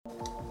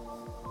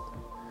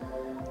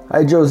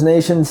Hi Joes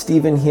Nation,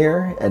 Steven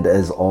here, and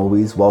as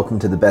always, welcome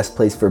to the best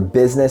place for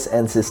business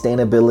and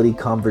sustainability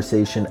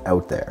conversation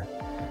out there.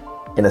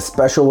 In a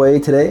special way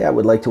today, I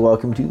would like to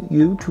welcome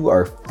you to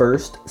our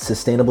first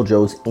Sustainable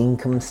Joes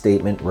Income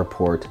Statement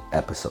Report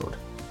episode.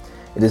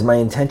 It is my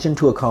intention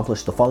to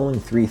accomplish the following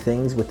three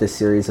things with this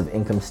series of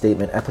income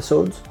statement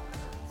episodes.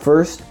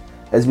 First,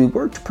 as we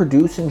work to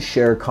produce and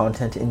share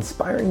content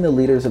inspiring the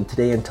leaders of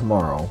today and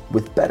tomorrow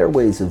with better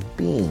ways of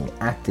being,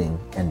 acting,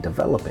 and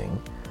developing,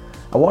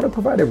 I want to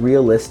provide a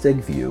realistic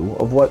view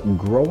of what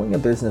growing a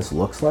business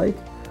looks like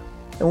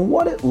and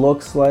what it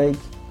looks like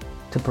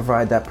to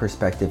provide that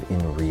perspective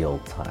in real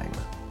time.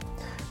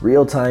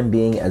 Real time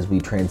being as we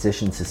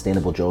transition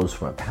Sustainable Joes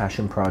from a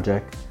passion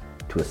project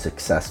to a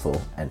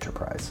successful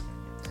enterprise.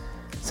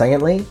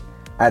 Secondly,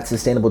 at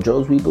Sustainable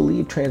Joes, we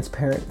believe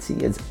transparency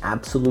is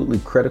absolutely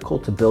critical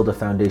to build a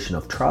foundation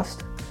of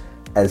trust.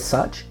 As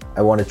such,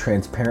 I want to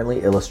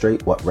transparently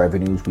illustrate what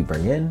revenues we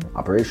bring in,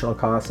 operational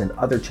costs, and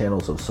other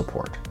channels of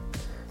support.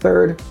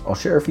 Third, I'll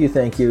share a few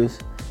thank yous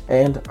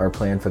and our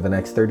plan for the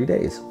next 30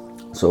 days.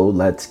 So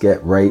let's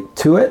get right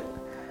to it.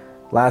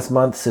 Last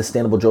month,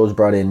 Sustainable Joes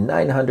brought in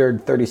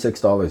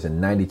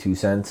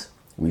 $936.92.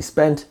 We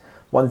spent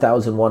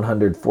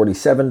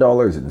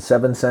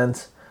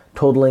 $1,147.07,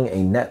 totaling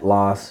a net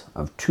loss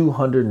of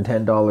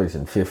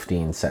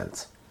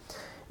 $210.15.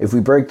 If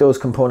we break those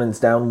components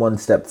down one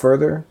step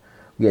further,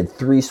 we had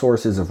three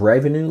sources of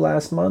revenue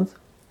last month: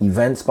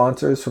 event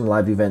sponsors from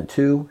Live Event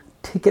 2,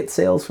 ticket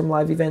sales from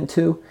Live Event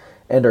 2,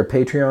 and our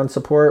Patreon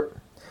support.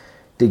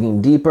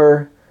 Digging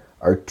deeper,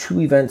 our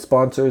two event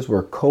sponsors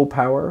were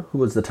CoPower, who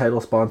was the title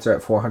sponsor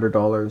at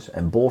 $400,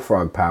 and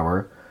Bullfrog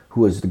Power,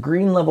 who was the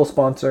green level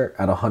sponsor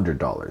at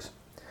 $100.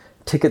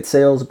 Ticket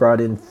sales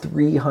brought in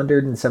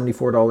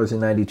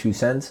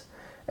 $374.92,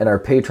 and our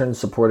patrons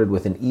supported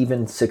with an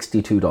even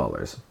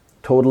 $62,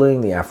 totaling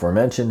the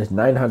aforementioned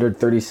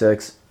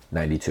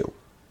 $936.92.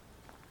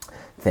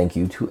 Thank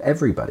you to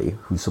everybody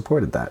who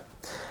supported that.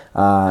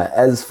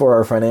 As for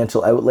our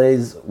financial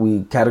outlays,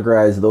 we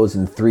categorize those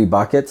in three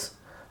buckets: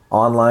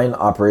 online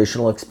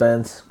operational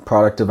expense,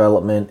 product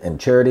development, and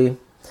charity.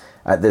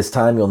 At this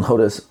time, you'll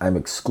notice I'm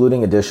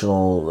excluding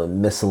additional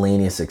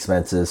miscellaneous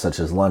expenses such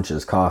as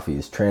lunches,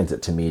 coffees,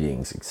 transit to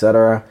meetings,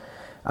 etc.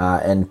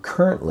 And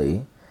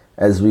currently,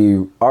 as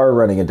we are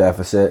running a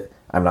deficit,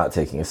 I'm not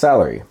taking a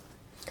salary.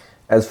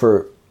 As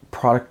for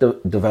product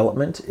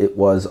development, it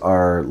was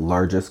our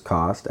largest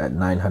cost at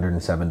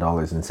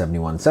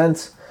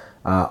 $907.71.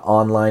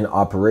 Online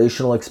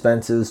operational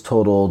expenses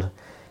totaled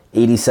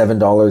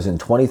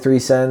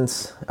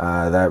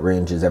 $87.23. That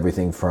ranges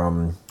everything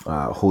from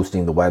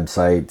hosting the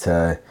website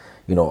to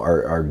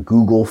our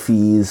Google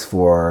fees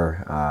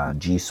for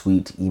G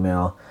Suite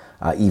email.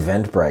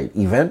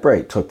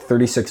 Eventbrite took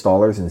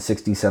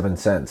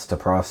 $36.67 to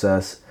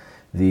process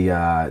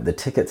the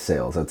ticket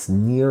sales. That's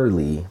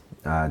nearly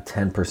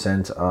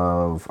 10%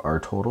 of our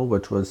total,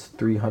 which was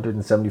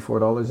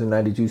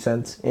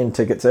 $374.92 in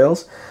ticket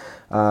sales.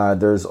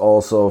 There's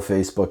also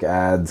Facebook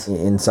ads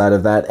inside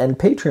of that and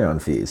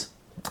Patreon fees.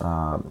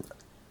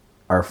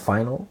 Our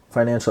final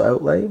financial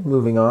outlay,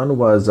 moving on,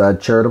 was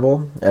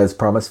charitable. As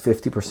promised,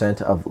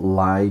 50% of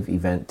live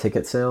event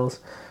ticket sales,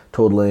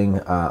 totaling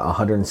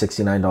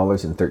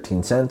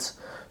 $169.13.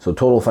 So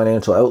total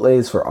financial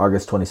outlays for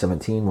August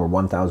 2017 were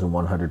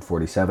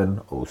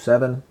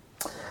 $1,147.07.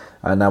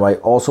 Now I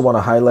also want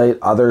to highlight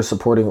other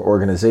supporting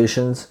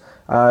organizations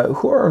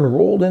who are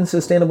enrolled in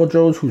Sustainable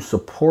Joes, who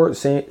support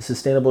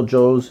Sustainable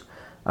Joes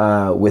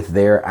with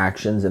their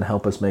actions and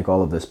help us make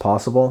all of this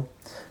possible.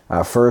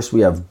 First, we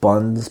have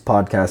Buns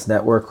Podcast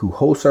Network, who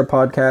hosts our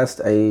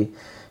podcast. I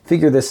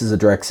figure this is a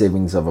direct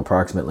savings of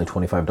approximately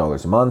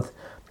 $25 a month.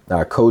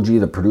 Koji,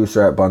 the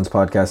producer at Buns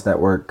Podcast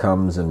Network,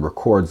 comes and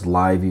records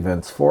live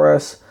events for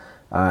us.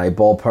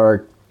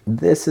 Ballpark,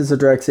 this is a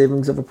direct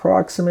savings of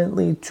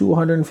approximately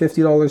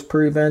 $250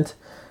 per event.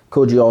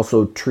 Koji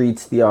also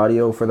treats the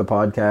audio for the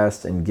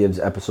podcast and gives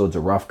episodes a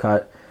rough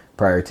cut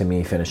prior to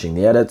me finishing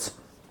the edits.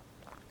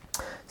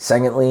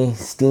 Secondly,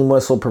 Steam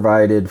Whistle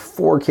provided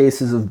 4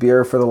 cases of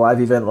beer for the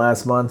live event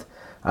last month.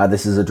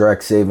 This is a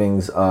direct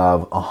savings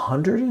of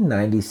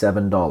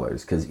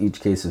 $197 because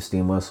each case of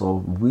Steam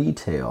Whistle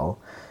retail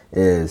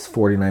is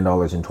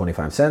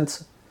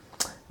 $49.25.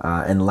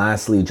 And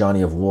lastly,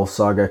 Johnny of Wolf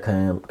Saga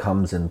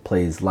comes and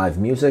plays live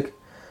music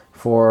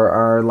for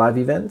our live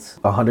events,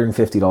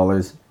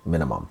 $150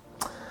 minimum.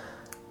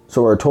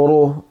 So our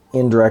total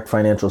indirect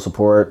financial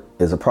support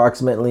is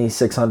approximately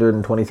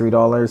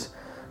 $623.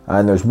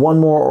 And there's one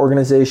more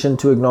organization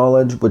to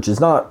acknowledge, which is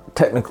not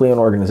technically an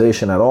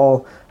organization at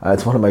all.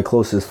 It's one of my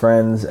closest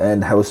friends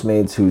and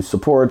housemates who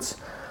supports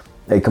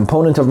a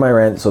component of my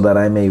rent so that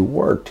I may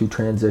work to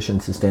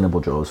transition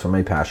Sustainable Joes from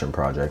a passion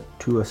project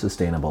to a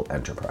sustainable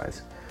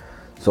enterprise.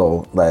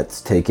 So let's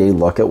take a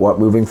look at what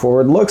moving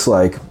forward looks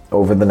like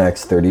over the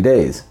next 30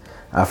 days.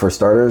 For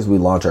starters, we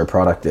launch our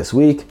product this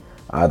week.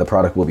 The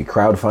product will be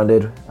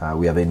crowdfunded.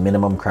 We have a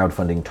minimum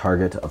crowdfunding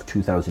target of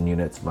 2,000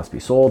 units must be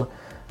sold.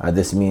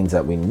 This means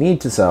that we need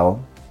to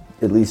sell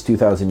at least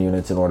 2,000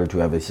 units in order to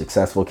have a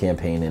successful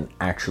campaign and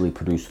actually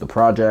produce the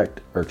product.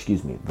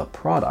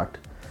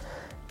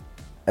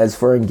 As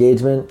for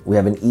engagement, we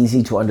have an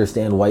easy to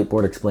understand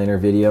whiteboard explainer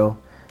video.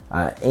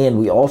 And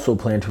we also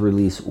plan to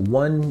release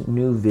one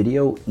new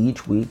video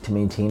each week to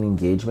maintain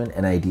engagement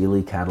and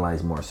ideally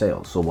catalyze more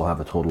sales. So we'll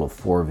have a total of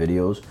 4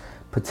 videos,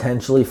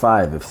 potentially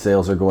 5 if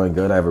sales are going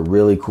good. I have a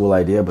really cool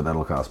idea, but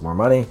that'll cost more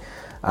money.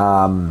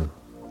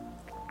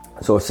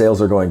 So if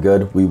sales are going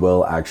good, we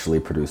will actually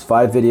produce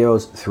 5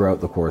 videos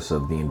throughout the course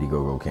of the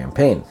Indiegogo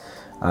campaign.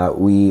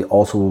 We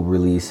also will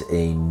release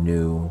a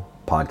new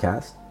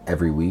podcast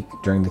every week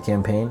during the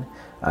campaign.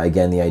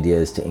 Again, the idea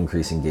is to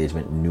increase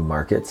engagement in new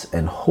markets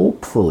and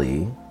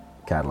hopefully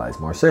catalyze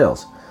more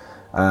sales.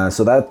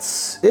 So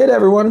that's it,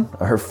 everyone.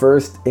 Our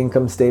first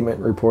income statement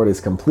report is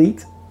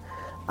complete.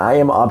 I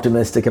am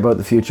optimistic about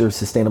the future of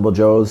Sustainable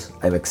Joes.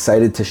 I'm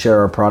excited to share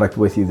our product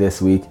with you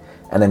this week,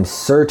 and I'm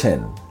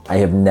certain I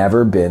have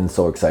never been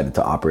so excited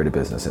to operate a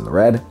business in the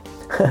red.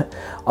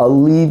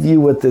 I'll leave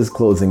you with this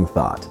closing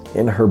thought.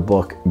 In her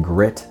book,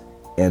 Grit,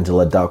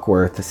 Angela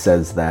Duckworth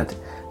says that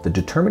the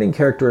determining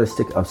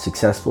characteristic of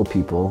successful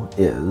people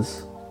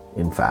is,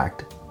 in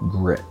fact,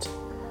 grit.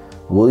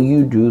 Will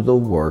you do the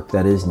work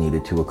that is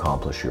needed to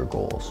accomplish your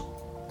goals?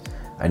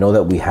 I know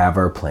that we have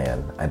our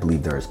plan. I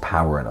believe there is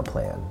power in a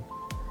plan.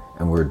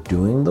 And we're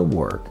doing the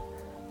work,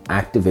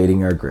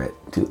 activating our grit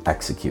to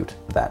execute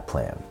that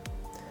plan.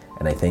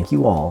 And I thank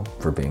you all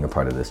for being a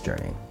part of this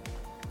journey.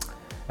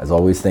 As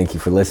always, thank you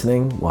for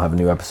listening. We'll have a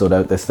new episode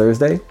out this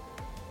Thursday.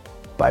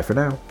 Bye for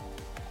now.